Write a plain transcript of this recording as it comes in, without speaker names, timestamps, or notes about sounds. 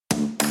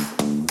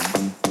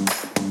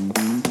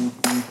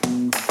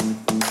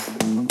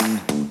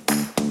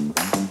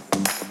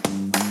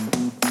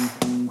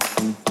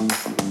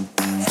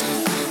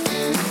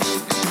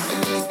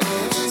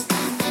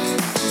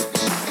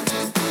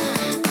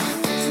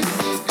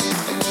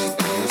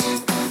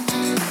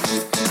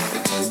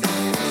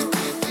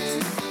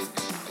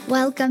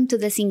Welcome to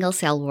the Single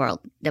Cell World,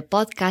 the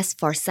podcast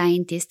for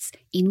scientists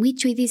in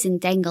which we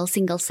disentangle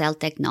single cell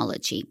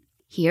technology.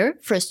 Here,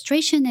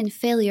 frustration and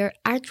failure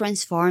are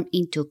transformed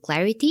into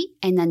clarity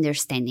and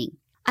understanding.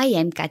 I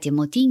am Katia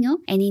Motinho,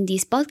 and in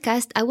this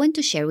podcast, I want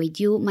to share with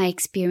you my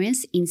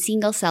experience in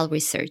single cell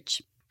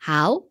research.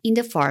 How? In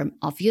the form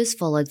of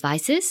useful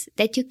advices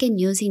that you can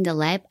use in the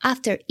lab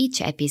after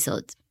each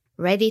episode.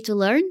 Ready to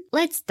learn?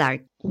 Let's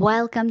start.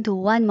 Welcome to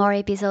one more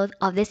episode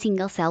of the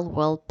Single Cell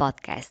World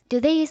podcast.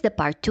 Today is the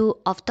part 2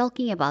 of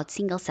talking about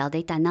single cell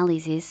data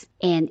analysis.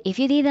 And if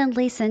you didn't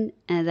listen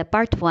the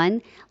part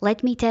 1,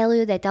 let me tell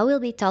you that I will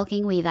be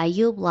talking with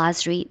Ayub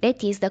Lazri,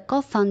 that is the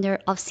co-founder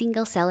of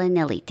Single Cell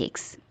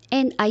Analytics.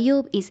 And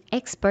Ayub is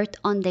expert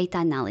on data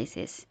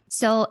analysis.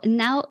 So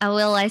now I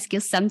will ask you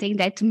something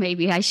that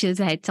maybe I should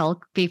have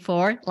talked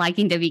before, like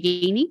in the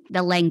beginning,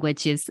 the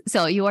languages.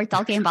 So you were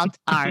talking about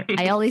R.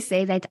 I always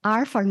say that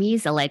R for me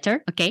is a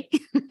letter, okay?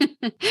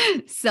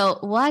 So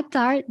what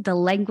are the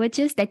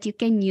languages that you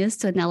can use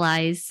to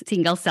analyze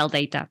single cell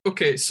data?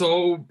 Okay,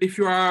 so if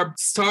you are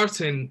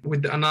starting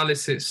with the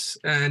analysis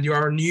and you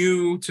are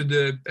new to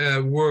the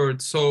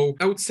word, so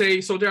I would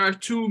say, so there are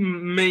two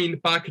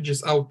main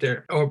packages out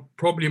there, or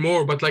probably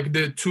more, but like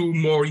the two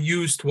more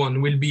used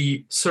one will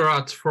be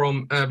Seurat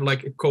from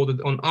like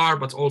coded on R,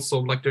 but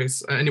also like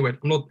there's anyway,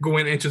 I'm not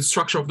going into the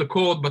structure of the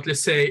code, but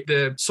let's say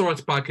the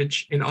Seurat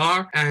package in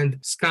R and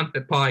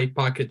ScanPy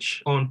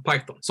package on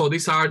Python. So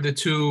these are the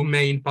two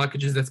main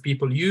packages that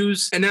people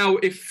use. And now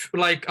if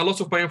like a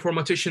lot of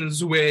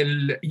bioinformaticians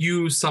will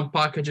use some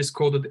packages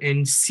coded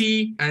in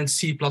C and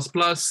C++,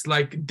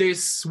 like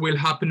this will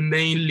happen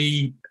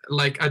mainly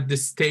like at the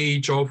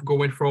stage of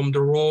going from the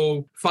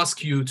raw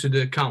FASTQ to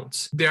the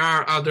counts. There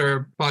are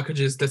other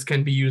packages that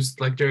can be used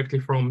like directly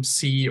from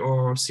C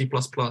or C++,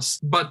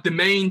 but the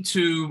main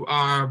two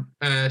are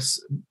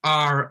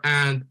R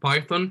and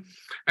Python.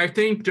 I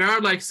think there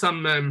are like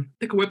some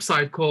like a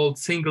website called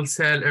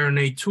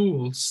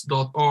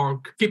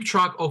singlecellrnatools.org. Keep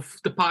track of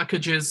the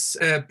packages,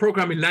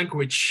 programming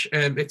language,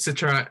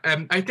 etc.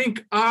 I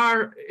think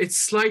R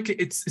it's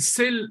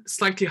still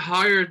slightly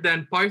higher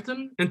than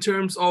Python in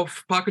terms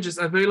of packages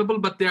available,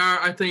 but they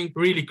are, I think,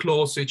 really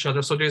close to each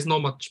other. So there's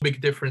not much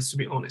big difference, to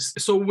be honest.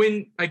 So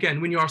when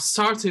you are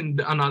starting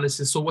the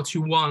analysis, so what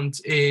you want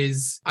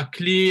is a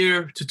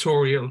clear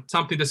tutorial,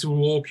 something that will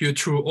walk you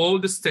through all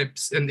the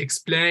steps and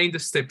explain the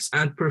steps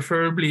and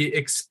preferably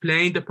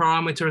explain the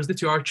parameters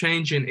that you are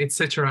changing,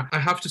 etc. I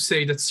have to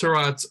say that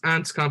Seurat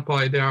and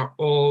ScanPy,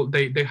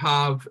 they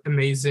have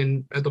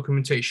amazing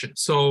documentation.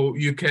 So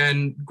you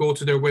can go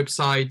to their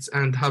website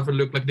and have a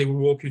look, like they will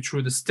walk you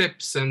through the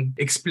steps and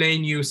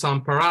explain you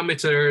some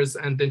parameters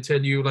and then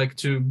tell you like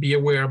to be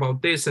aware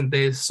about this and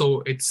this.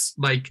 So it's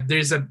like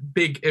there's a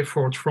big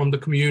effort from the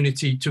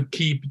community to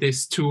keep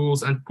these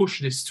tools and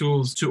push these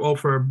tools to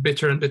offer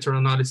better and better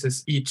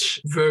analysis each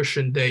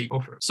version they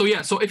offer. So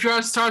yeah, so if you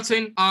are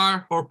starting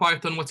R or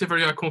Python, whatever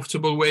you are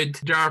comfortable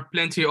with, there are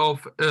plenty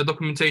of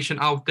documentation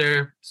out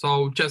there.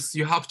 So just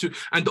you have to,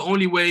 and the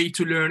only way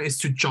to learn is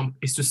to jump,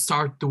 is to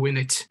start doing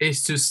it.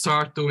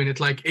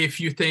 Like if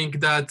you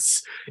think that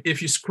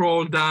if you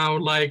scroll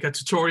down like a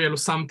tutorial or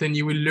something,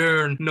 you will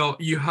learn. No,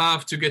 you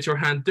have to get your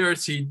hand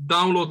dirty,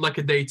 download like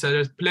a data.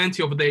 There's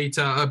plenty of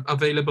data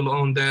available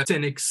on the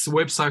TenX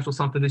website or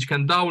something that you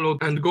can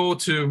download and go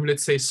to,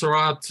 let's say,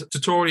 Seurat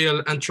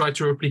tutorial and try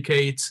to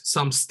replicate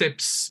some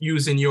steps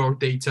using your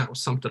data or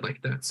something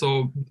like that.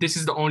 So this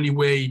is the only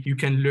way you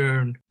can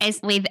learn.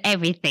 As with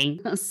everything.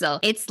 So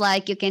it's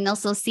like you can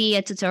also see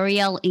a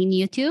tutorial in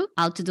YouTube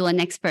how to do an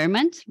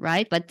experiment,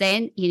 right? But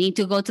then you need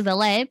to go to the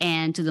lab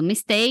and to do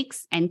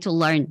mistakes and to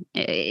learn.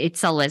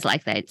 It's always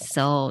like that.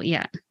 So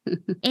yeah.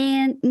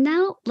 And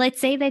now let's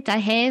say that I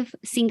have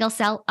single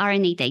cell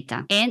RNA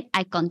data and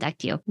I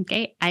contact you.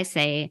 Okay. I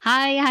say,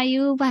 hi,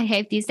 Ayub, I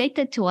have this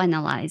data to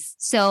analyze.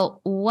 So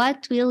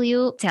what will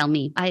you tell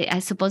me? I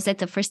suppose that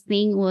the first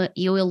thing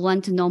you will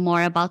want to know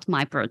more about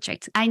my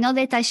project. I know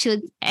that I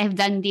should have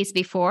done this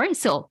before.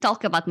 So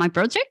talk about my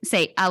project.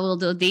 Say, I will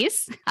do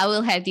this. I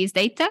will have this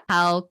data.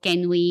 How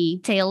can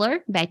we tailor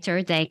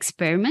better the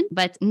experiment?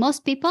 But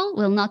most people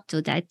will not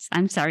do that.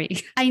 I'm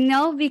sorry. I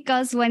know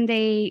because when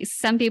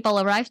some people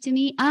arrive to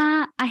me,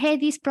 I had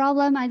this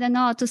problem, I don't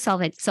know how to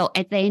solve it. So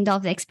at the end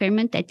of the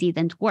experiment, that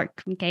didn't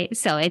work. Okay.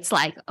 So it's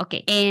like,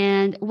 okay.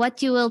 And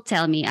what you will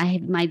tell me, I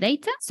have my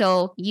data.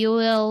 So you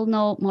will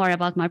know more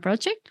about my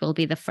project will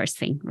be the first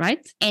thing, right?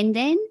 And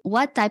then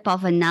what type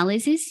of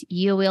analysis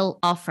you will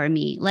offer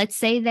me. Let's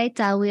say that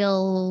I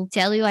will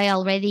tell you I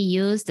already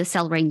used the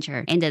Cell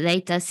Ranger and the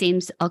data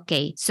seems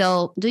okay.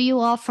 So do you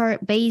offer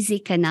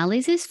basic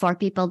analysis for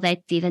people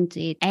that didn't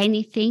do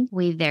anything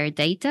with their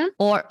data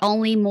or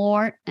only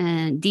more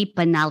deep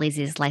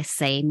analysis, let's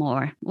say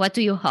more? What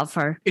do you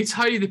offer? It's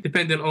highly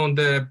dependent on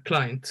the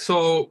client.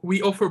 So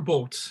we offer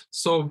both.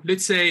 So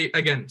let's say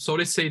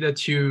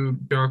that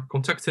you're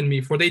contacting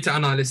me for data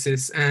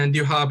analysis and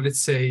you have, let's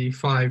say,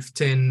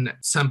 5-10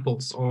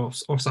 samples or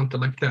something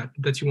like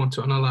that you want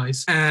to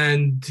analyze.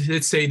 And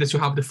let's say that you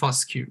have the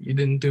FASTQ. You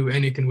didn't do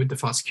anything with the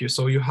FASTQ.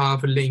 So you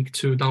have a link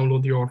to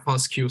download your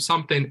FASTQ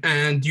something,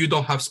 and you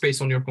don't have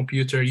space on your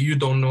computer. You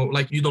don't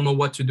know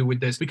what to do with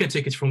this. We can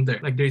take it from there.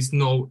 Like, there is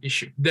no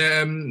issue.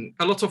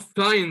 A lot of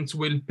clients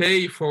will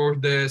pay for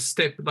the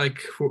step,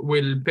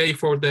 will pay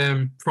for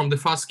them from the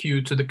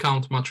FASTQ to the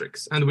count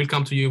matrix, and will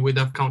come to you with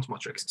a count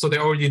matrix. So they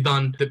already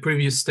done the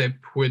previous step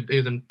with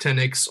either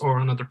 10x or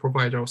another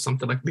provider or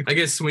something like that. I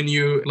guess when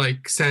you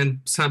send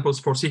samples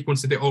for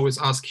sequencing, they always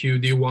ask you,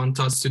 do you want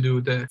us to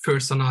do the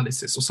first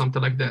analysis or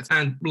something like that?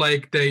 And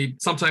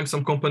sometimes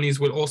some companies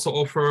will also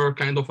offer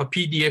kind of a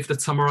PDF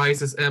that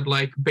summarizes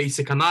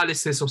basic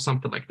analysis or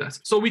something like that.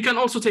 So we can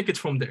also take it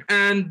from there.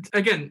 And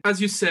again,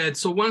 as you said,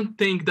 so one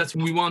thing that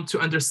we want to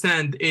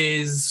understand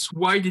is,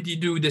 why did you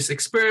do this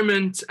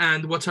experiment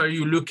and what are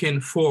you looking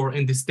for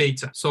in this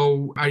data?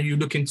 So are you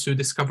looking to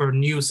discover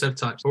new cell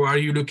types, or are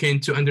you looking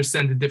to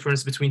understand the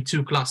difference between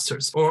two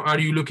clusters, or are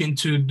you looking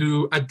to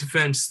do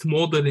advanced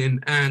modeling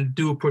and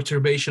do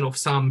perturbation of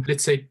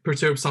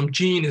perturb some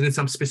genes in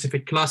some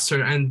specific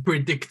cluster and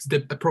predict the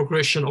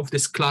progression of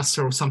this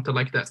cluster or something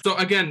like that? So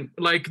again,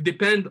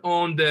 depend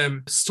on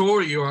the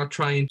story you are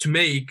trying to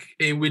make,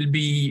 it will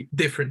be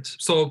different.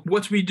 So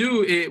what we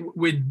do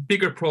with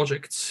bigger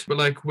projects,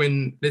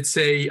 when, let's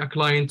say, a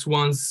client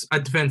wants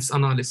advanced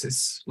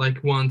analysis,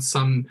 wants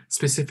some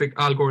specific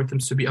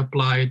algorithms to be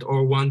applied,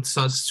 or wants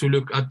us to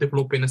look at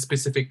developing a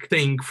specific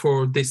thing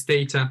for this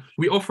data,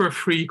 we offer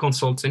free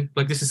consulting.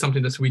 This is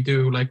something that we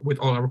do with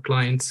all our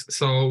clients.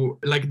 So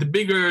the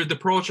bigger the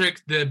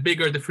project, the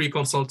bigger the free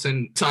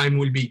consulting time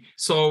will be.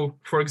 So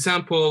for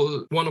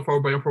example, one of our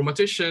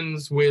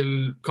bioinformaticians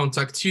will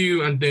contact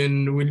you and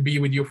then will be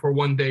with you for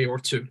 1 day or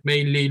two,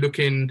 mainly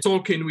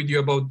talking with you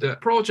about the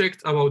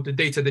project, about the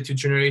data that you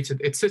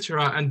generated,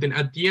 etc. And then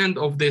at the end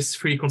of this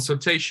free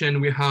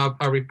consultation, we have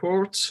a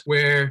report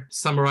where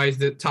summarize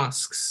the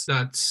tasks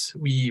that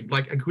we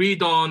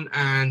agreed on,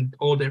 and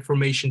all the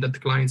information that the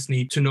clients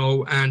need to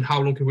know, and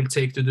how long it will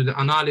take to do the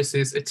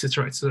analysis,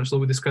 etc., etc. So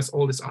we discuss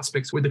all these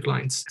aspects with the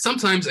clients.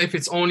 Sometimes if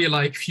it's only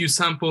few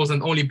samples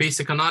and only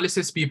basic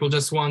analysis, people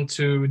just want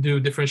to do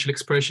differential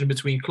expression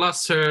between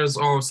clusters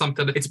or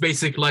something. It's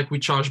basic, we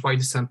charge by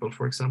the sample,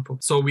 for example.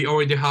 So we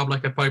already have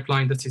a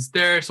pipeline that is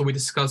there. So we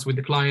discuss with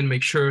the client,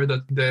 make sure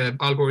that the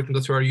algorithm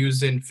that we are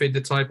using fit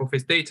the type of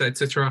his data,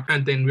 etc.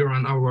 And then we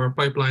run our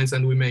pipelines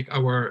and we make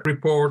our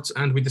reports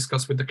and we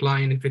discuss with the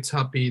client. If it's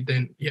happy,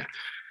 then yeah.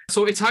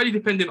 So it's highly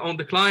dependent on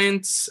the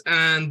clients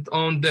and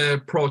on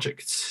the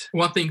project.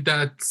 One thing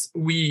that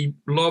we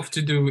love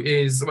to do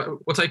is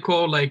what I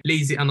call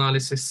lazy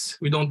analysis.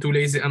 We don't do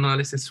lazy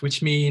analysis,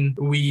 which means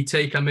we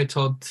take a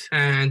method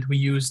and we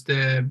use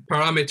the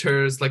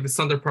parameters, the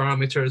standard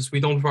parameters. We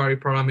don't vary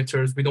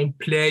parameters. We don't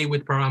play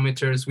with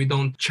parameters. We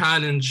don't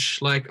challenge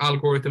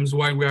algorithms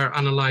while we are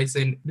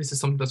analyzing. This is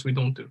something that we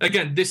don't do.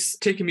 Again, this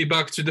taking me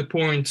back to the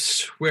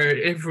point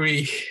where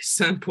every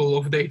sample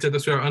of data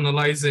that we are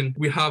analyzing,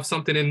 we have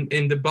something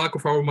in the back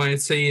of our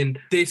mind saying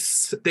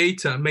this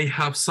data may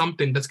have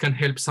something that can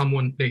help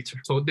someone later.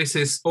 So this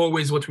is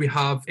always what we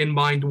have in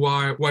mind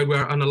while we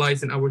are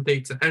analyzing our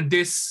data. And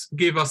this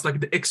give us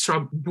the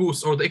extra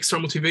boost or the extra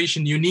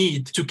motivation you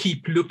need to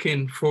keep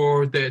looking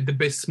for the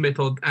best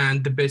method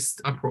and the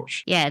best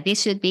approach. Yeah,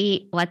 this should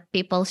be what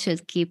people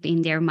should keep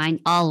in their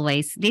mind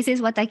always. This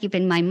is what I keep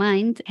in my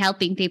mind,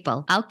 helping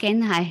people. How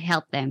can I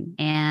help them?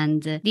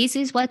 And this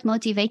is what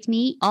motivates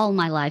me all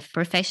my life,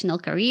 professional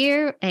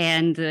career,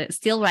 and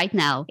still right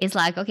now. It's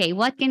okay,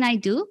 what can I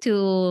do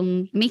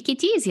to make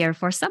it easier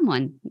for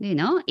someone?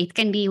 It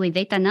can be with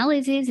data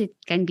analysis. It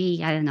can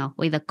be,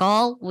 with a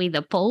call, with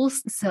a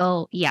post.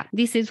 So yeah,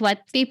 this is what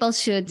people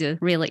should do,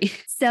 really.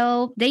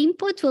 So the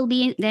input will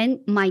be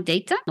then my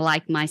data, my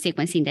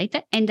sequencing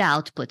data, and the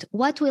output.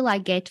 What will I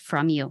get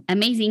from you?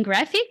 Amazing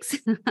graphics?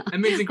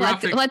 Amazing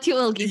graphics. What you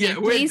will give me,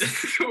 please?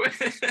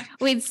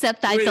 With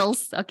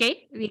subtitles,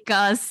 okay?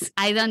 Because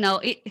I don't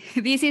know.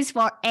 This is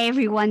for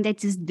everyone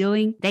that is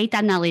doing data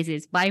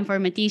analysis,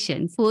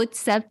 bioinformaticians. Put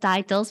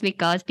subtitles,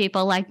 because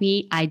people like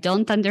me, I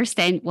don't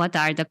understand what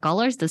are the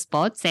colors, the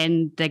spots,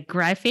 and the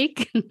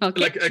graphic.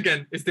 Okay.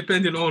 Again, it's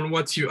depending on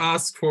what you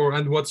ask for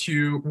and what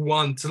you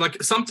want.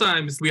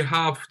 Sometimes we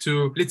have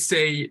to, let's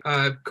say,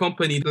 a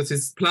company that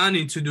is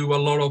planning to do a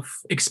lot of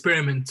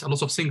experiments, a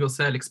lot of single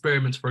cell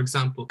experiments, for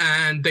example,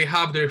 and they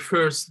have their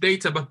first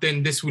data, but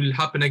then this will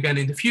happen again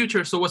in the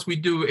future. So what we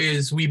do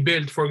is we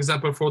build, for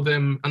example, for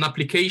them an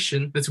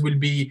application that will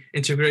be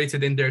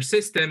integrated in their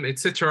system,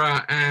 etc.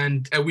 etc.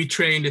 And we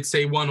train, let's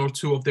say, one or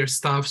two of their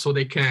staff so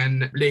they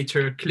can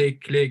later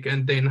click,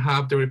 and then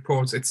have the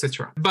reports,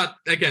 etc. But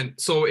again,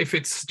 so if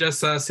it's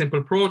just a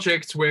simple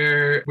project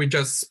where we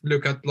just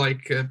look at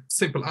like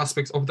simple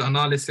aspects of the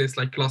analysis,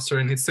 like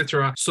clustering,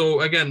 etc.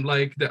 So again,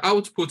 like the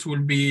output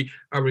will be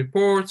a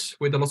report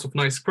with a lot of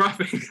nice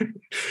graphics,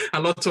 a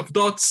lot of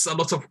dots, a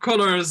lot of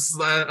colors,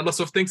 a lot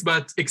of things,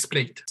 but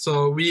explained.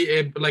 So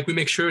we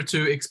make sure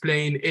to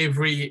explain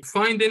every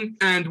finding.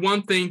 And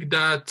one thing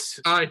that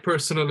I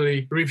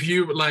personally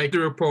review like the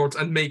report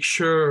and make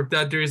sure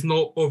that there is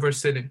no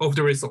overselling of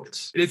the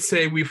results. Let's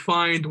say we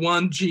find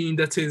one gene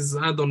that is,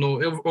 I don't know,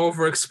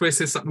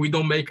 overexpresses. We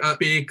don't make a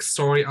big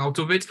story out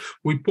of it.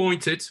 We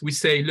point it. We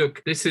say,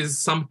 look, this is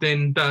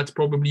something that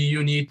probably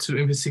you need to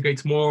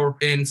investigate more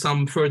in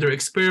some further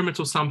experiment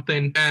or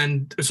something.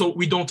 And so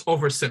we don't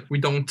oversell. We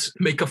don't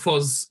make a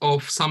fuzz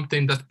of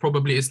something that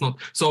probably is not.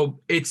 So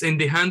it's in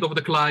the hand of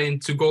the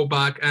client to go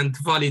back and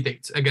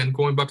validate. Again,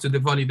 going back to the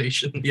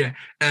validation,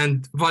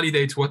 and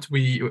validate what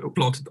we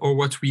plotted or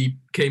what we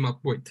came up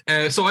with.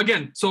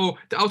 So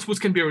the output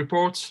can be a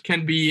report,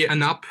 can be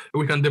an app.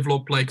 We can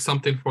develop like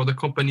something for the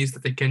companies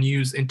that they can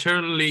use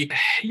internally.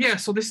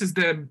 So this is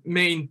the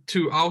main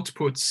two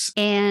outputs.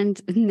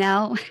 And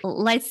now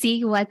let's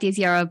see what is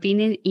your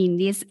opinion in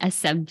these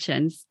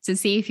assumptions to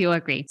see if you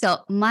agree. So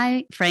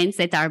my friends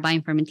that are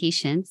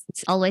bioinformaticians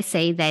always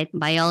say that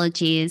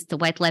biology is the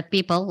wet lab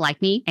people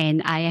like me.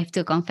 And I have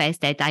to confess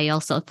that I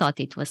also thought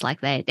it was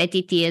like that. That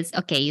it is,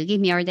 okay, you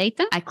give me your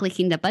data, I click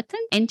in the button,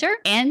 enter,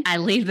 and I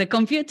leave the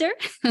computer.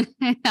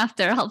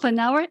 After half an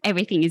hour,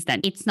 everything is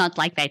done. It's not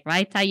like that,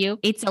 right, Tayu?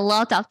 It's a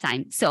lot of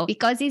time. So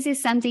because this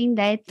is something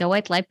that the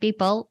wet lab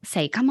people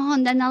say, come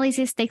on, the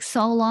analysis takes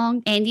so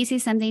long. And this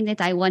is something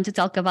that I want to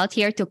talk about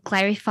here to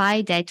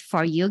clarify that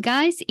for you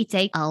guys, it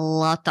takes a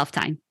lot of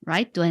time,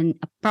 right? Doing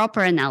a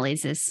proper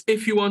analysis.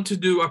 If you want to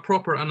do a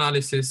proper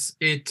analysis,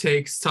 it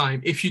takes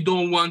time. If you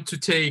don't want to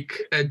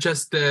take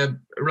just the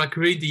like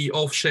ready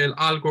off-shelf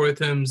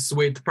algorithms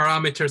with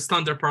parameters,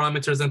 standard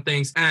parameters and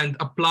things, and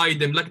apply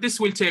them, like this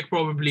will take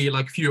probably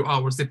like few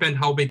hours. Depend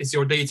how big is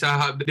your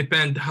data,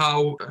 depend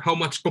how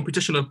much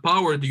computational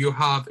power do you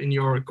have in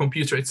your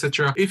computer,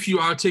 etc. If you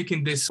are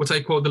taking this, what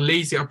I call the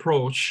lazy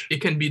approach,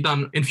 it can be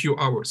done in few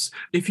hours.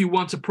 If you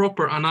want a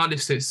proper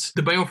analysis,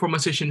 the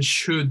bioinformatician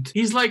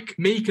he's like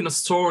making a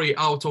story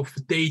out of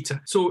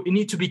data. So you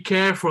need to be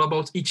careful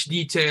about each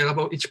detail,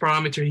 about each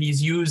parameter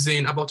he's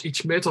using, about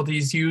each method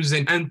he's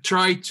using, and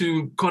try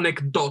to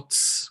connect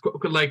dots,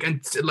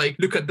 and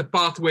look at the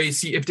pathway,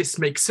 see if this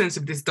makes sense,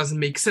 if this doesn't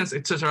make sense,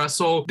 etc.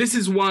 So this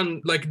is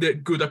one like the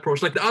good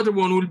approach. Like the other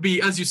one will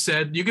be, as you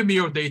said, you give me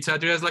your data.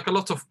 There's like a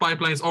lot of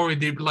pipelines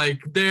already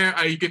like there.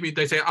 You give me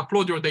data,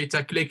 upload your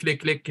data, click,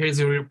 here's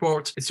your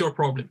report. It's your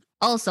problem.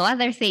 Also,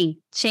 other thing,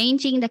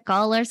 changing the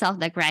colors of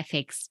the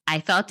graphics.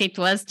 I thought it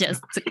was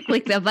just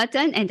click the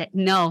button and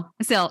no.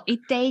 So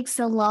it takes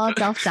a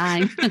lot of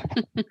time,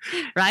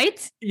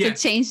 right? Yeah. To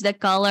change the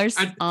colors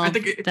I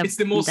think it's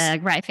the most the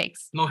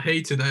graphics. Not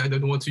hated. I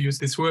don't want to use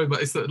this word,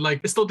 but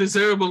it's not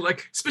desirable.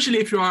 Like especially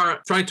if you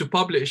are trying to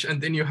publish and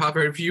then you have a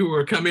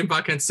reviewer coming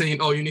back and saying,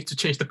 "Oh, you need to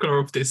change the color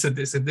of this and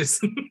this and this."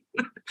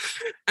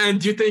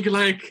 And you think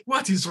like,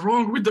 what is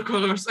wrong with the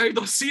colors? I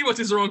don't see what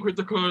is wrong with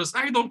the colors.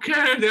 I don't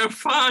care. They're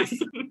fine.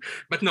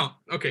 But no,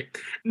 okay.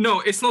 No,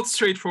 it's not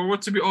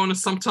straightforward, to be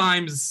honest.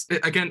 Sometimes,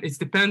 again, it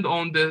depends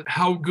on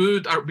how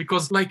good are,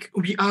 because like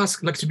we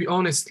ask, like to be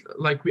honest,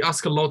 like we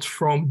ask a lot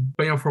from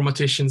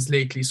bioinformaticians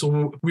lately.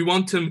 So we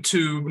want them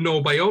to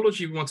know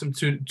biology. We want them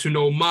to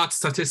know math,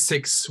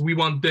 statistics. We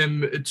want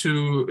them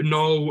to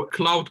know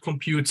cloud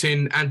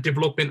computing and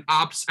developing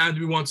apps. And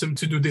we want them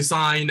to do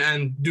design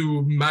and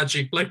do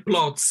magic, like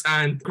plots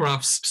and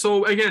graphs.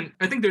 So again,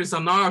 I think there's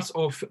an art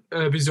of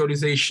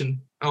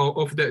visualization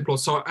of the plot.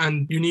 So,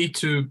 and you need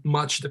to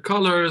match the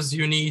colors.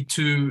 You need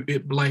to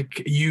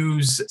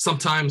use,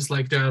 sometimes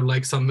like there are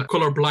like some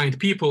colorblind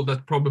people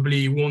that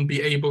probably won't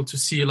be able to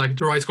see like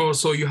the right color.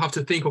 So you have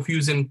to think of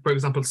using, for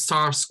example,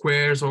 star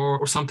squares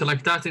or something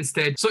like that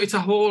instead. So it's a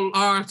whole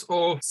art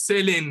of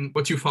selling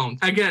what you found.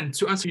 Again,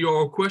 to answer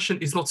your question,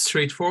 it's not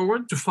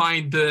straightforward to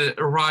find the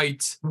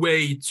right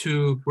way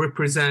to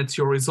represent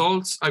your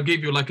results. I'll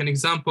give you like an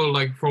example,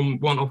 like from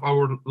one of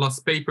our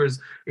last papers.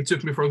 It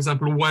took me, for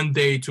example, 1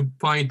 day to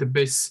find the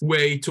best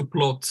way to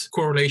plot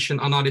correlation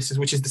analysis,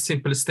 which is the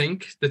simplest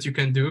thing that you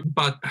can do.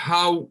 But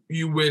how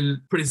you will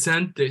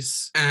present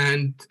this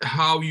and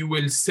how you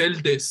will sell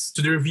this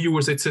to the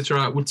reviewers,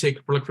 etc., will take,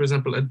 like, for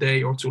example, a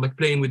day or two, like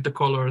playing with the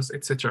colors,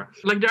 etc.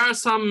 Like there are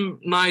some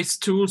nice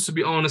tools, to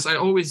be honest. I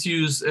always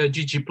use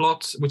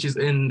ggplot, which is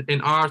in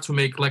R, to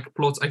make like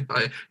plots.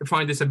 I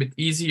find this a bit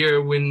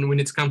easier when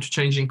it's come to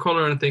changing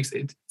color and things.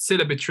 It's still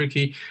a bit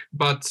tricky,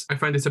 but I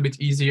find it's a bit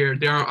easier.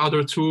 There are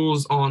other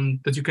tools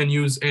that you can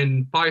use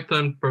in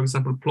Python, for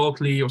example,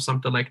 Plotly or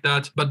something like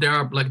that. But there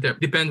are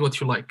depend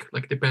what you like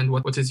depend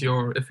what is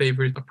your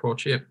favorite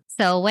approach. Yeah.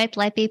 So wet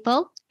lab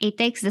people, it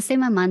takes the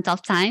same amount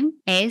of time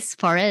as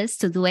for us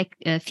to do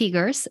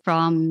figures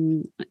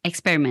from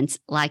experiments.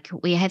 Like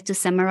we have to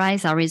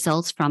summarize our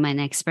results from an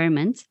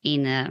experiment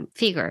in a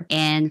figure.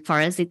 And for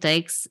us, it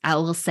takes, I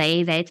will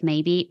say that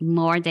maybe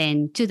more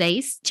than 2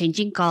 days,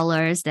 changing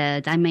colors,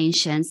 the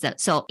dimensions.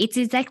 So it's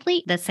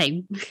exactly the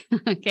same.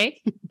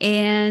 Okay.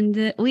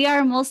 And we are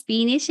almost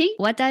finishing.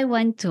 What I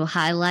want to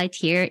highlight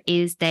here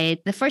is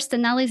that the first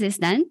analysis is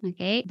done.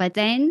 Okay. But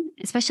then,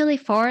 especially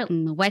for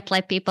wet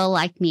lab people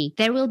like me,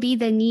 there will be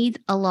the need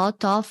a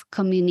lot of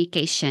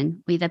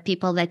communication with the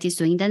people that is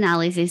doing the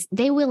analysis.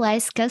 They will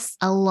ask us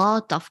a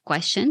lot of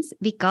questions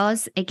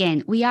because,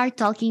 again, we are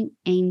talking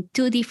in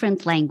two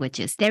different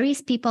languages. There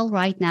is people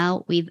right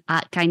now with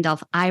a kind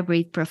of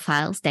hybrid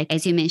profiles that,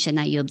 as you mentioned,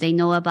 Ayub, they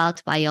know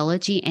about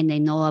biology and they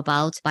know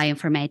about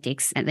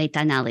bioinformatics and data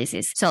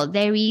analysis. So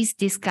there is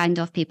this kind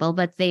of people,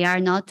 but they are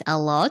not a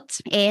lot.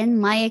 And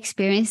my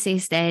experience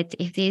is that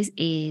if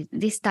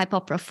this type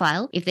of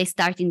profile, if they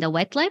start in the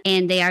wet lab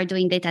and they are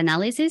doing data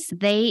analysis,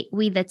 they,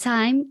 with the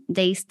time,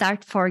 they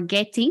start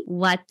forgetting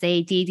what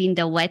they did in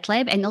the wet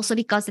lab, and also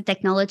because the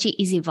technology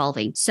is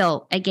evolving.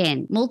 So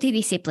again,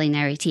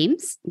 multidisciplinary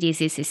teams,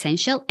 this is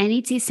essential, and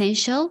it's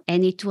essential,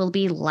 and it will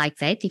be like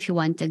that if you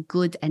want a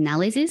good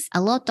analysis,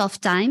 a lot of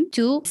time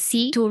to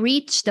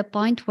reach the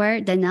point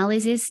where the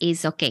analysis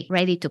is okay,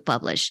 ready to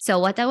publish. So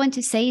what I want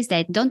to say is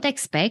that don't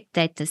expect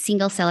that a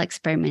single cell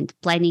experiment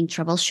planning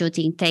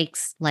troubleshooting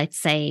takes, let's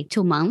say,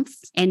 2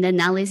 months and the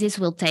analysis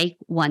will take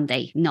 1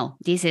 day. No,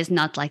 this is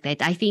not like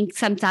that. I think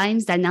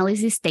sometimes the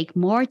analysis take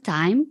more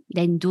time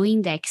than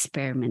doing the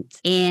experiment.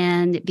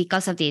 And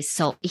because of this,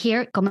 so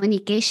here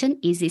communication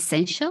is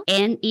essential,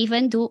 and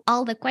even do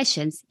all the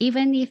questions,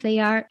 even if they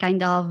are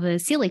kind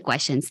of silly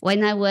questions.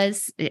 When I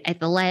was at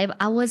the lab,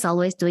 I was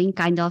always doing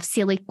kind of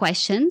silly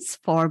questions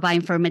for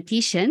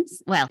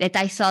bioinformaticians. Well, that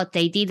I thought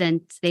they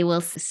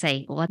will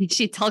say, what is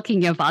she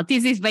talking about?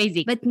 This is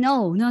basic. But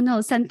no.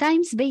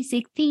 Sometimes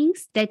basic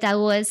things that I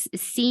was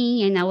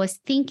seeing and I was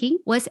thinking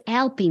was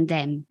helping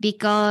them,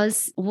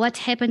 because what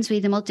happens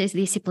with the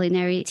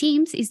multidisciplinary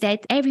teams is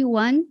that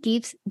everyone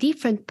gives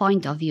different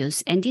point of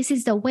views. And this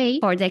is the way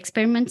for the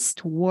experiments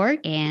to work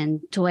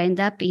and to end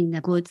up in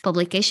a good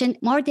publication.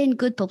 More than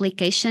good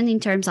publication in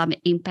terms of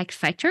impact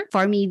factor,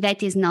 for me,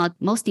 that is not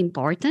most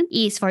important,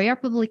 is for your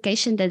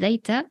publication, the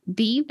data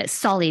be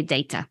solid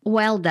data,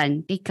 well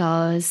done,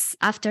 because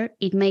after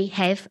it may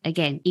have,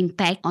 again,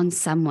 impact on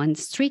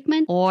someone's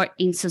treatment or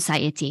in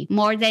society,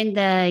 more than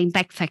the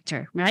impact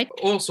factor, right?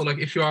 Also, like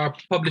if you are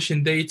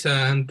publishing data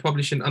and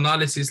publishing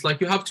analysis,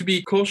 like you have to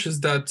be cautious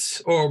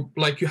that, or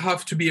like you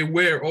have to be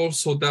aware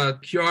also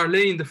that you are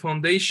laying the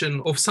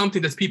foundation of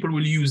something that people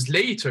will use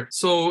later.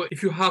 So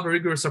if you have a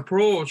rigorous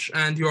approach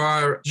and you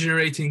are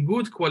generating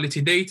good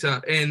quality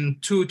data in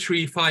 2,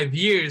 3, 5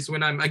 years,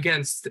 when I'm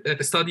against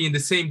studying the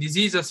same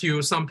disease as you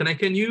or something, I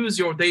can use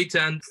your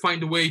data and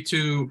find a way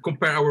to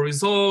compare our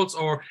results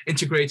or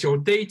integrate your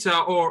data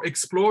or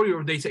explore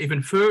your data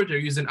even further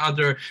using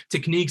other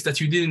techniques that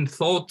you didn't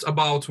thought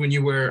about when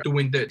you were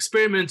doing the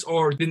experiments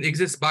or didn't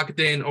exist back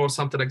then or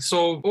something like that.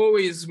 So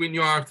always when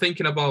you are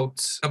thinking about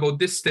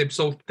this step,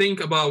 so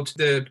think about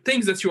the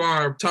things that you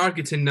are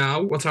targeting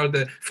now, what are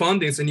the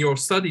findings in your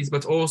studies,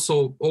 but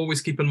also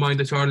always keep in mind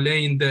that you are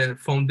laying the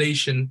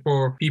foundation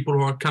for people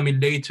who are coming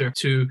later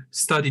to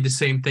study the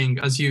same thing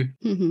as you.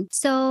 Mm-hmm.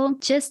 So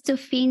just to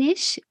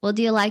finish, would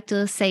you like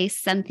to say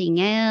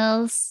something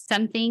else?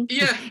 Something?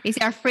 Yeah. Is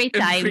there free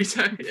time?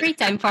 Free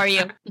time for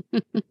you.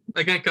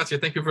 Again, Katja,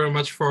 thank you very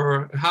much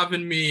for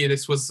having me.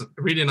 This was a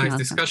really nice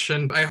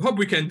discussion. I hope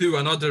we can do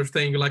another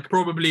thing, like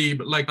probably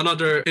like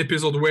another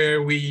episode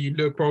where we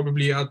look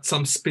probably at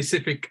some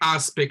specific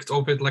aspect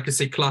of it, like I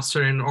say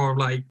clustering or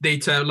like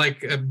data,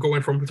 like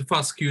going from the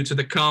FASTQ to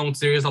the count.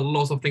 There is a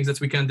lot of things that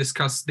we can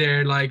discuss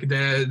there, like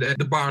the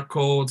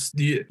barcodes,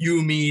 the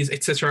UMIs,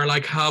 etc.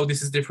 Like how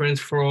this is different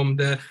from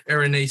the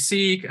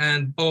RNA-seq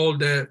and all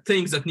the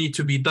things that need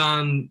to be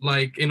done,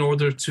 like in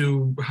order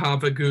to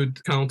have a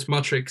good count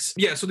matrix.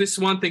 Yeah, so this is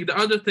one thing. The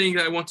other thing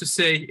I want to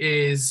say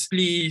is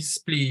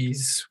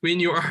please, when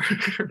you are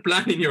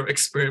planning your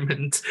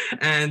experiment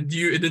and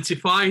you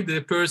identify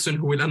the person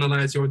who will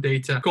analyze your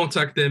data,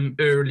 contact them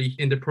early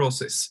in the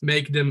process.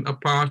 Make them a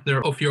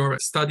partner of your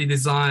study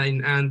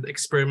design and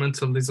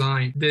experimental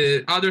design.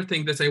 The other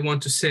thing that I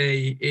want to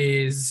say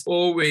is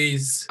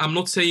always, I'm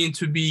not saying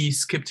to be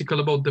skeptical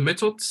about the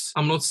methods.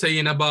 I'm not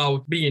saying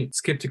about being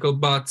skeptical,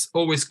 but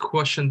always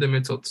question the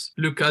methods.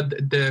 Look at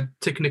the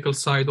technical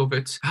side of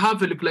it.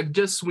 Have a look, like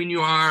just when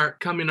you are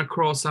coming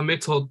across a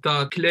method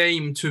that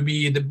claim to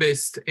be the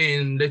best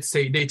in, let's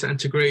say, data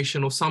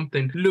integration or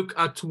something, look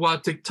at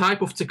what the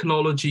type of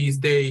technologies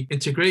they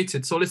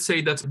integrated. So let's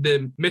say that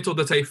the method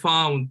that I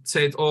found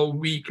said, oh,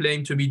 we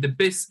claim to be the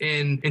best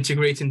in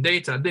integrating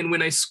data. Then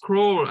when I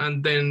scroll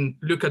and then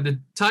look at the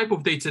type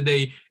of data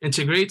they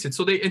integrated,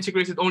 so they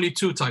integrated only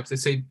 2 types. They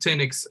say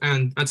 10x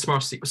and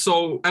sparsity.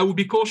 So I would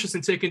be cautious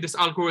in taking this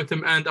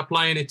algorithm and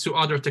applying it to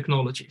other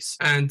technologies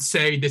and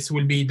say this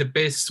will be the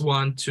best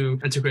one to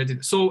integrated.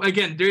 So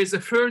again, there is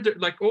a further,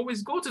 like always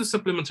go to the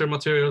supplementary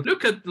material,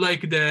 look at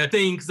like the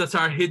things that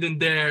are hidden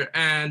there.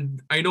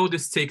 And I know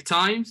this take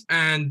time.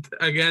 And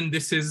again,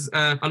 this is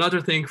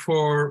another thing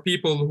for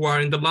people who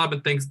are in the lab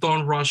and things,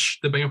 don't rush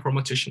the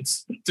bioinformaticians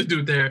to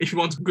do there. If you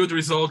want good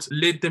results,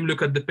 let them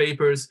look at the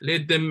papers,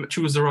 let them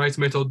choose the right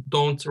method,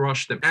 don't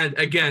rush them. And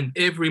again,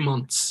 every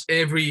month,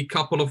 every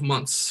couple of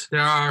months,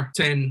 there are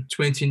 10,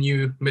 20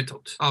 new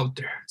methods out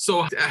there.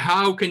 So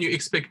how can you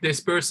expect this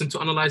person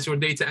to analyze your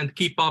data and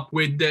keep up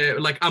with the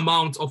like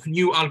amount of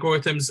new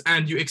algorithms,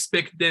 and you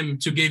expect them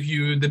to give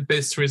you the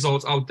best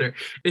results out there?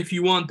 If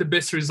you want the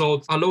best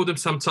results, allow them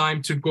some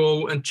time to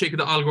go and check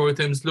the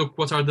algorithms, look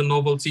what are the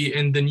novelty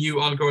in the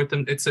new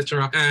algorithm,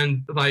 etc.,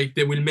 and like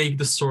they will make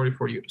the story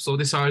for you. So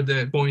these are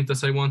the points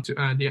that I want to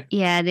add.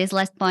 Yeah, this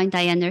last point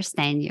I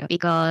understand you,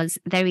 because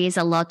there is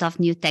a lot of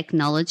new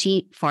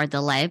technology for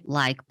the lab,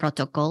 like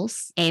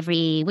protocols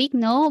every week,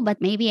 no,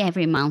 but maybe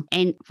every month.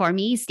 And for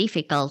me, it's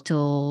difficult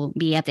to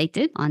be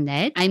updated on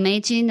that. I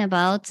imagine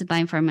about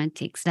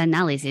bioinformatics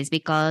analysis,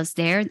 because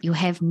there you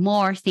have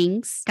more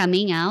things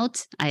coming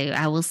out,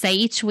 I will say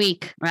each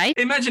week, right?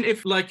 Imagine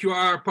if like you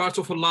are part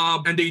of a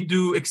lab and they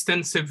do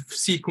extensive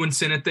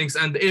sequencing and things,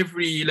 and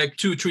every like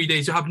 2-3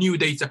 days you have new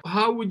data.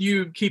 How would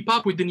you keep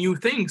up with the new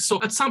things?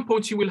 So at some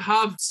point you will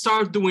have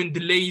start doing the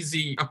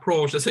lazy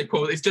approach, as I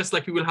call it. It's just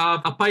like you will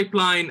have a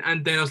pipeline,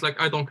 and then I was like,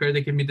 I don't care,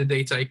 they give me the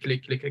data, I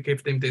click, I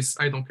give them this,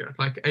 I don't care.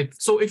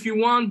 So if you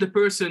want the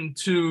person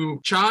to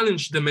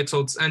challenge the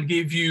methods and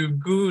give you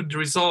good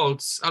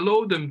results,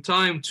 allow them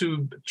time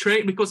to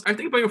train, because I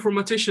think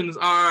bioinformaticians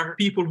are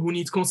people who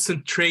need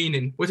constant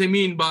training. What I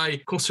mean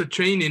by constant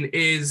training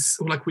is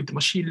like with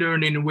machine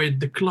learning, with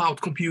the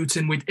cloud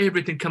computing, with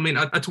everything coming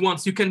at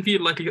once, you can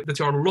feel like that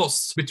you are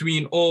lost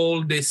between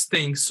all these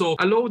things. So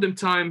allow them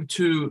time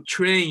to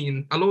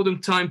train, allow them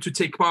time to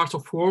take part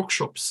of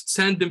workshops,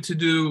 send them to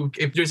do,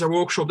 if there's a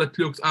workshop that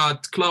looks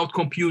at cloud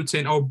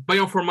computing or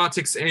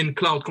bioinformatics in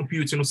cloud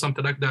computing or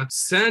something like that,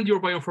 send your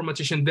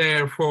bioinformatician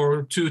there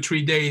for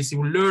 2-3 days. He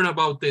will learn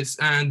about this,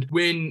 and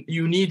when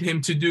you need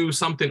him to do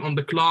something on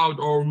the cloud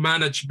or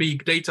manage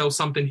big data or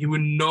something, he will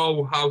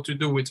know how to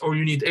do it, or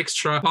you need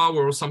extra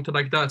power or something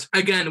like that.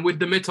 Again, with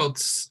the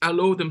methods,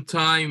 allow them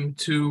time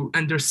to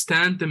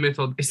understand the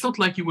method. It's not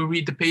like you will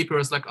read the paper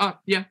as like,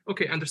 yeah,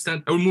 okay,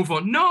 understand, I will move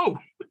on. No.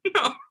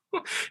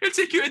 It'll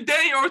take you a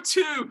day or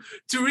two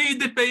to read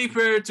the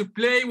paper, to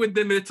play with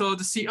the method,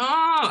 to see,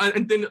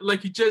 and then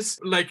like you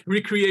just like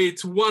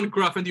recreate one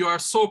graph and you are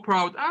so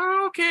proud.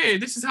 Okay,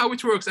 this is how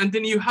it works. And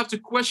then you have to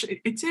question.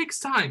 It takes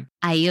time.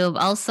 Ayub,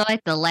 also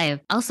at the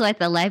lab,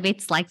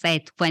 it's like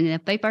that. When the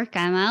paper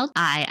came out,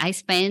 I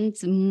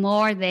spent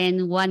more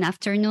than one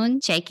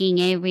afternoon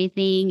checking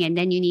everything, and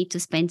then you need to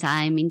spend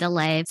time in the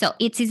lab. So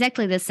it's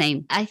exactly the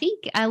same. I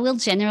think I will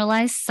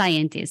generalize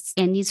scientists,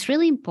 and it's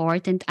really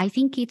important. I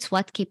think it's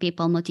what keeps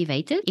people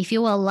motivated. If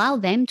you allow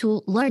them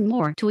to learn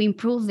more, to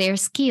improve their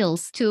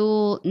skills,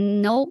 to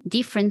know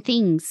different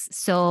things.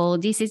 So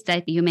this is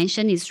that you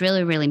mentioned is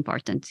really, really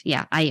important.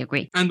 Yeah, I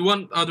agree. And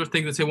one other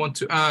thing that I want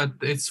to add,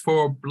 it's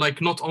for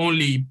like not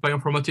only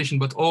bioinformatician,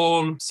 but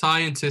all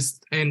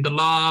scientists in the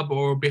lab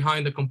or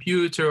behind the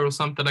computer or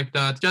something like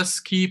that.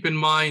 Just keep in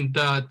mind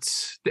that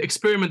the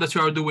experiment that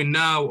you are doing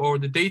now or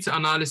the data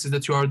analysis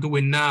that you are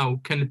doing now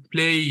can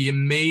play a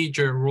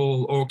major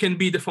role, or can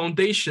be the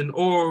foundation,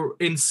 or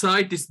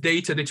inside this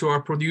data that you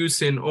are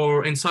producing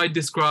or inside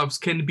these graphs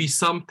can be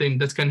something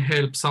that can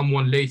help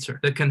someone later,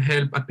 that can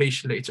help a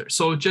patient later.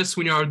 So just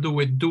when you are do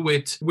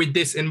it with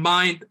this in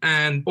mind,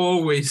 and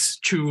always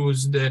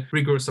choose the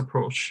rigorous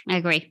approach. I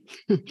agree.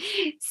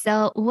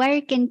 So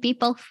where can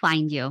people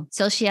find you?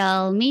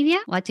 Social media?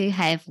 What do you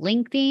have?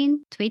 LinkedIn,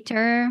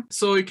 Twitter?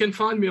 So you can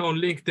find me on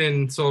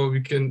LinkedIn. So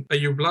you can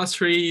Ayub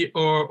Lasri,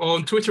 or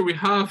on Twitter we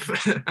have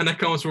an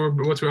account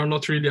but we are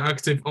not really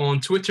active on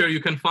Twitter.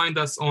 You can find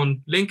us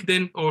on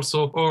LinkedIn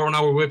also, or on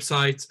our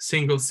website,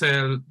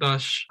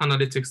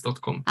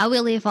 singlecell-analytics.com. I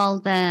will leave all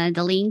the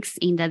links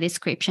in the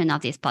description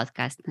of this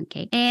podcast.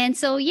 Okay. And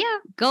so, yeah,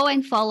 go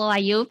and follow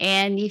Ayub.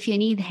 And if you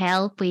need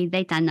help with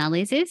data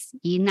analysis,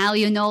 you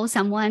know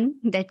someone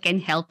that can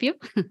help you.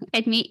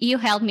 You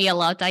helped me a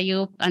lot,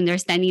 Ayub,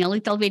 understanding a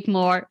little bit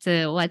more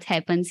to what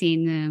happens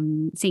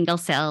in single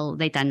cell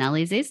data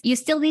analysis. You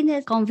still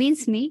didn't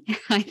convince me.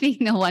 I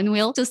think no one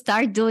will, to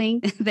start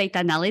doing data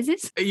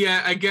analysis.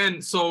 Yeah,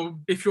 again, so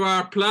if you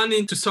are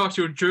planning to start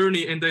your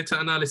journey in data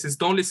analysis,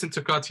 don't listen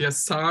to Katya,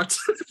 start.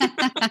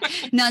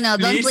 No,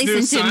 don't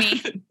listen to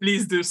me.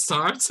 Please do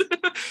start.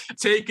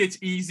 Take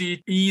it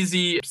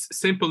easy,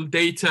 simple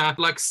data.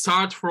 Like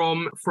start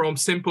from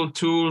simple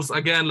tools,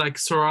 again, like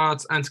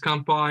Seurat and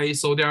CAMPI.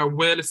 So there are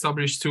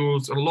well-established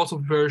tools, a lot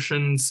of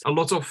versions, a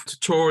lot of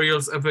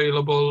tutorials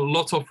available, a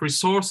lot of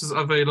resources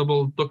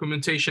available,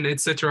 documentation,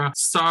 etc.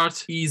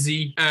 Start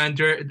easy, and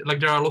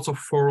there are lots of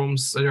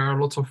forums. There are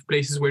lots of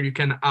places where you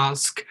can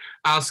ask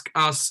ask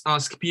us,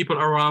 ask people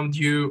around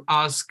you,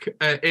 ask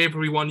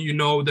everyone you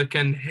know that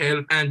can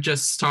help, and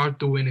just start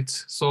doing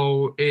it.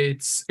 So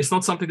it's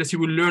not something that you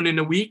will learn in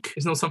a week.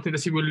 It's not something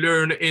that you will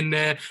learn in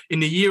a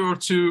year or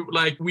two.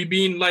 Like, we've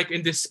been like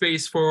in this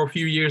space for a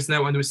few years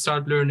now, and we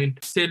start learning,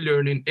 still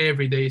learning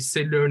every day,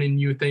 still learning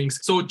new things.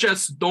 So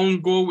just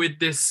don't go with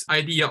this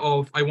idea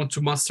of I want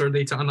to master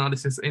data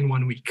analysis in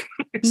 1 week.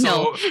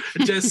 So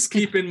just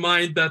keep in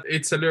mind that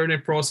it's a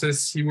learning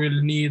process. You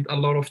will need a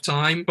lot of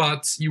time,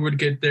 but you will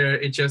get there.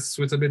 It just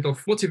with a bit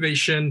of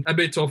motivation, a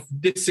bit of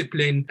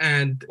discipline,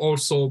 and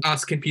also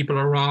asking people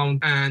around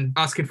and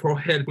asking for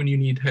help when you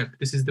need help.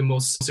 This is the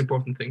most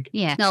important thing.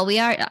 Yeah. No,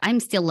 I'm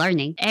still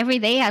learning. Every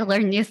day I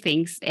learn new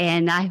things,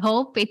 and I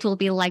hope it will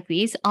be like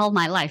this all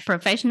my life,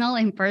 professional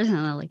and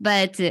personally.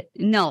 But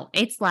no,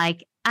 it's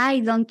like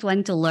I don't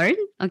want to learn,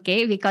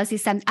 okay? Because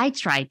it's something I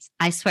tried.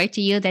 I swear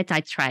to you that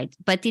I tried,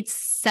 but it's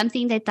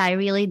something that I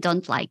really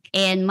don't like.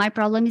 And my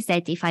problem is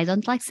that if I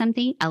don't like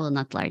something, I will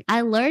not learn.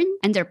 I learn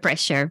under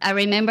pressure. I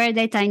remember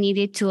that I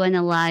needed to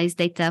analyze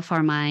data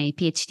for my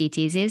PhD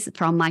thesis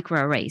from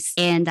microarrays,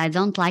 and I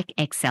don't like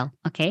Excel,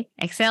 okay?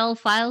 Excel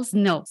files,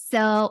 no.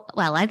 So,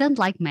 well, I don't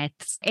like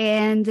maths,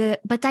 and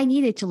but I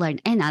needed to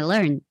learn, and I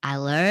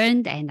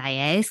learned, and I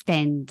asked,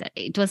 and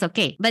it was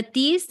okay. But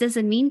this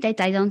doesn't mean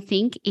that I don't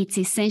think it's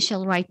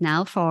essential right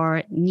now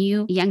for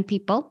new young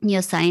people,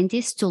 new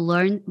scientists to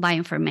learn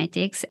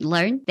bioinformatics,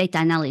 learn data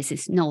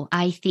analysis. No,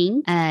 I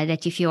think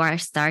that if you are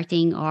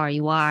starting or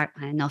you are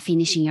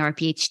finishing your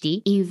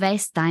PhD,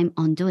 invest time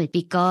on do it,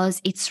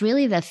 because it's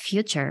really the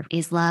future.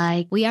 It's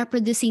like we are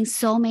producing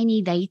so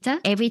many data.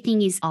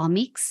 Everything is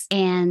omics,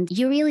 and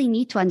you really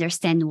need to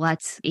understand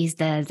what is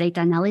the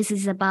data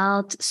analysis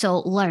about.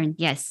 So learn.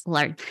 Yes,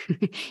 learn.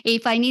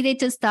 If I needed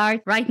to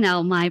start right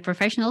now my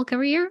professional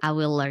career, I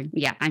will learn.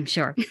 Yeah, I'm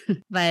sure.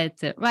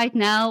 But right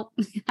now,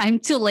 I'm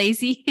too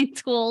lazy and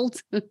too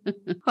old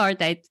for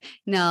that.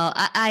 No,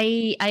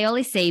 I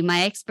always say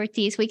my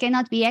expertise, we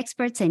cannot be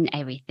experts in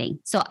everything.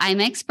 So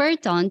I'm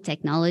expert on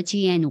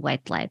technology and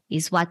wet lab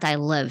is what I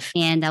love.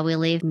 And I will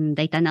leave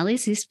data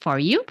analysis for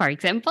you, for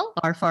example,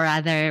 or for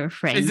other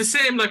friends. It's the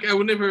same. Like, I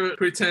would never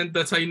pretend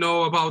that I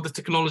know about the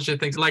technology and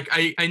things. Like,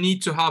 I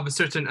need to have a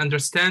certain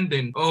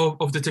understanding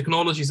of the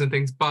technologies and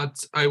things,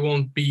 but I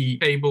won't be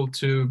able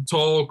to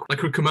talk,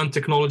 like recommend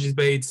technologies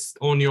based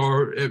on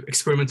your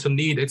experimental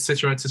need,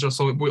 etc., etc.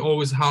 So we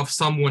always have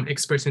someone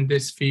expert in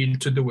this field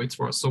to do it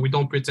for us. So we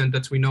don't pretend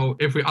that we know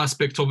every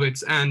aspect of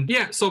it. And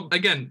yeah, so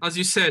again, as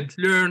you said,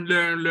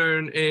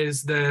 learn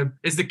is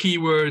the key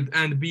word,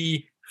 and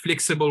be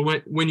flexible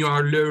when you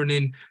are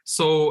learning.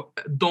 So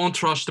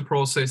don't rush the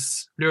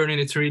process. Learning,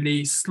 it's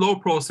really slow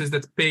process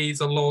that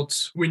pays a lot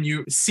when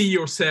you see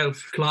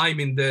yourself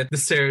climbing the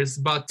stairs.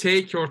 But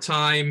take your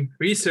time,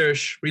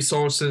 research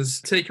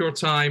resources, take your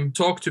time,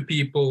 talk to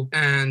people,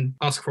 and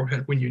ask for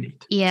help when you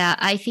need. Yeah,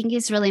 I think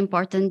it's really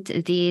important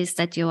this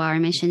that you are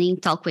mentioning,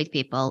 talk with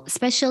people,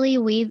 especially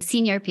with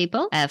senior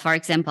people, for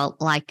example,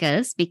 like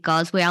us,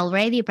 because we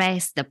already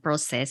passed the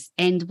process.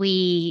 And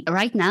we,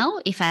 right now,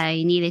 if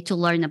I needed to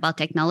learn about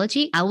technology,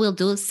 I will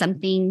do some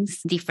things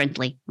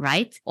differently,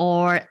 right?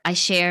 Or I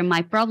share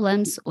my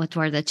problems, what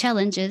were the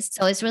challenges.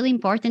 So it's really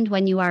important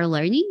when you are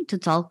learning to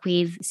talk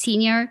with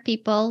senior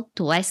people,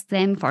 to ask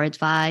them for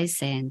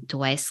advice and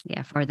to ask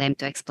for them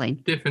to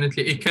explain.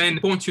 Definitely. It can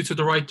point you to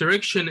the right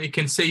direction. It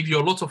can save you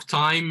a lot of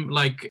time,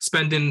 like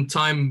spending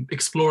time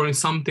exploring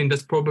something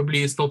that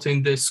probably is not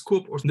in the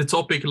scope or the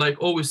topic.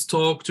 Like, always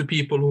talk to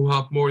people who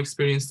have more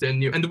experience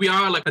than you. And we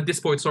are, like, at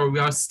this point, we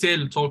are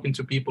still talking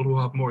to people who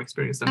have more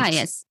experience than us.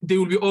 Yes. There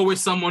will be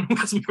always someone who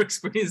has more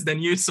experience than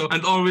you,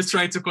 and always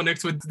trying to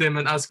connect with them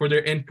and ask for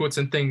their inputs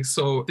and things.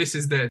 So this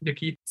is the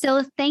key.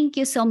 So thank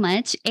you so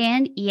much.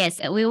 And yes,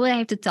 we will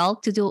have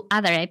to do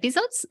other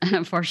episodes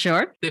for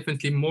sure.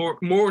 Definitely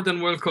more than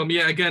welcome.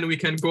 Yeah, again, we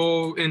can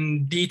go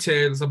in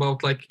details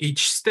about like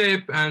each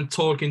step and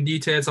talk in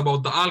details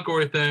about the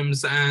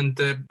algorithms, and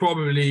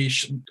probably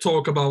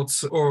talk about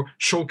or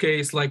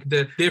showcase like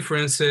the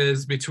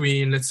differences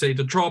between, let's say,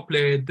 the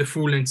droplet, the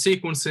full-length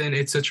sequencing,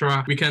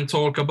 etc. We can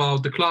talk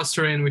about the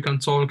clustering. We can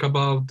talk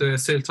about the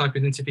cell type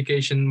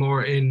identification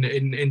more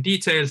in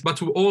details.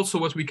 But also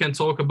what we can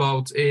talk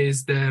about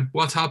is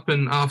what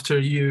happened after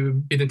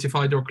you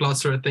identified your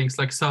cluster, things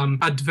like some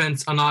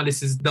advanced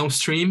analysis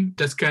downstream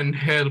that can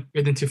help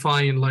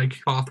identifying like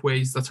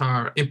pathways that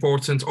are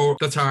important or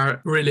that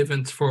are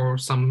relevant for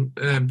some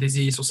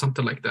disease or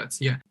something like that.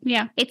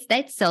 Yeah, it's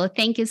that. So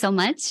thank you so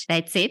much.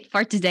 That's it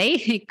for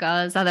today,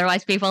 because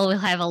otherwise people will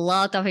have a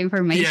lot of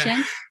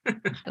information.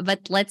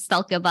 But let's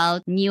talk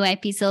about new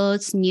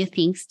episodes, new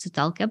things to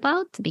talk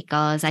about,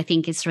 because I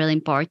think it's really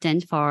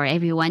important for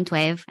everyone to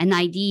have an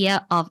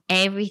idea of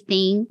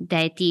everything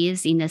that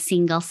is in a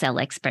single cell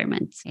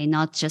experiment, and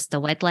not just a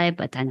wet lab,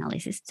 but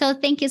analysis. So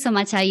thank you so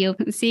much,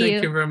 Ayub. See you.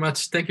 Thank you very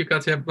much. Thank you,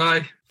 Katya.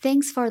 Bye.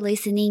 Thanks for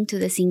listening to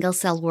the Single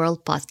Cell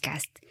World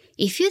podcast.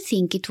 If you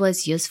think it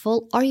was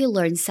useful or you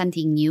learned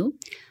something new,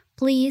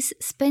 please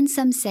spend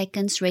some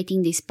seconds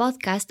rating this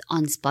podcast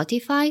on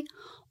Spotify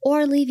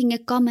or leaving a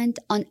comment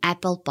on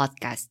Apple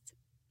Podcasts.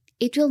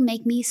 it will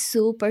make me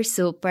super,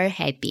 super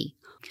happy.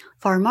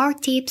 For more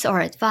tips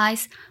or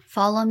advice,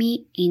 follow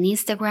me in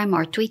Instagram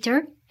or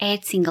Twitter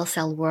at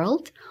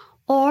SingleCellWorld,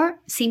 or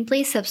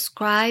simply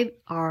subscribe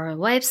our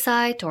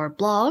website or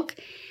blog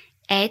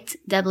at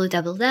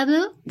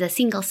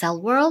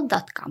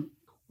www.thesinglecellworld.com.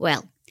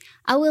 Well,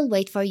 I will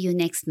wait for you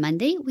next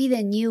Monday with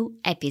a new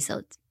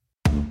episode.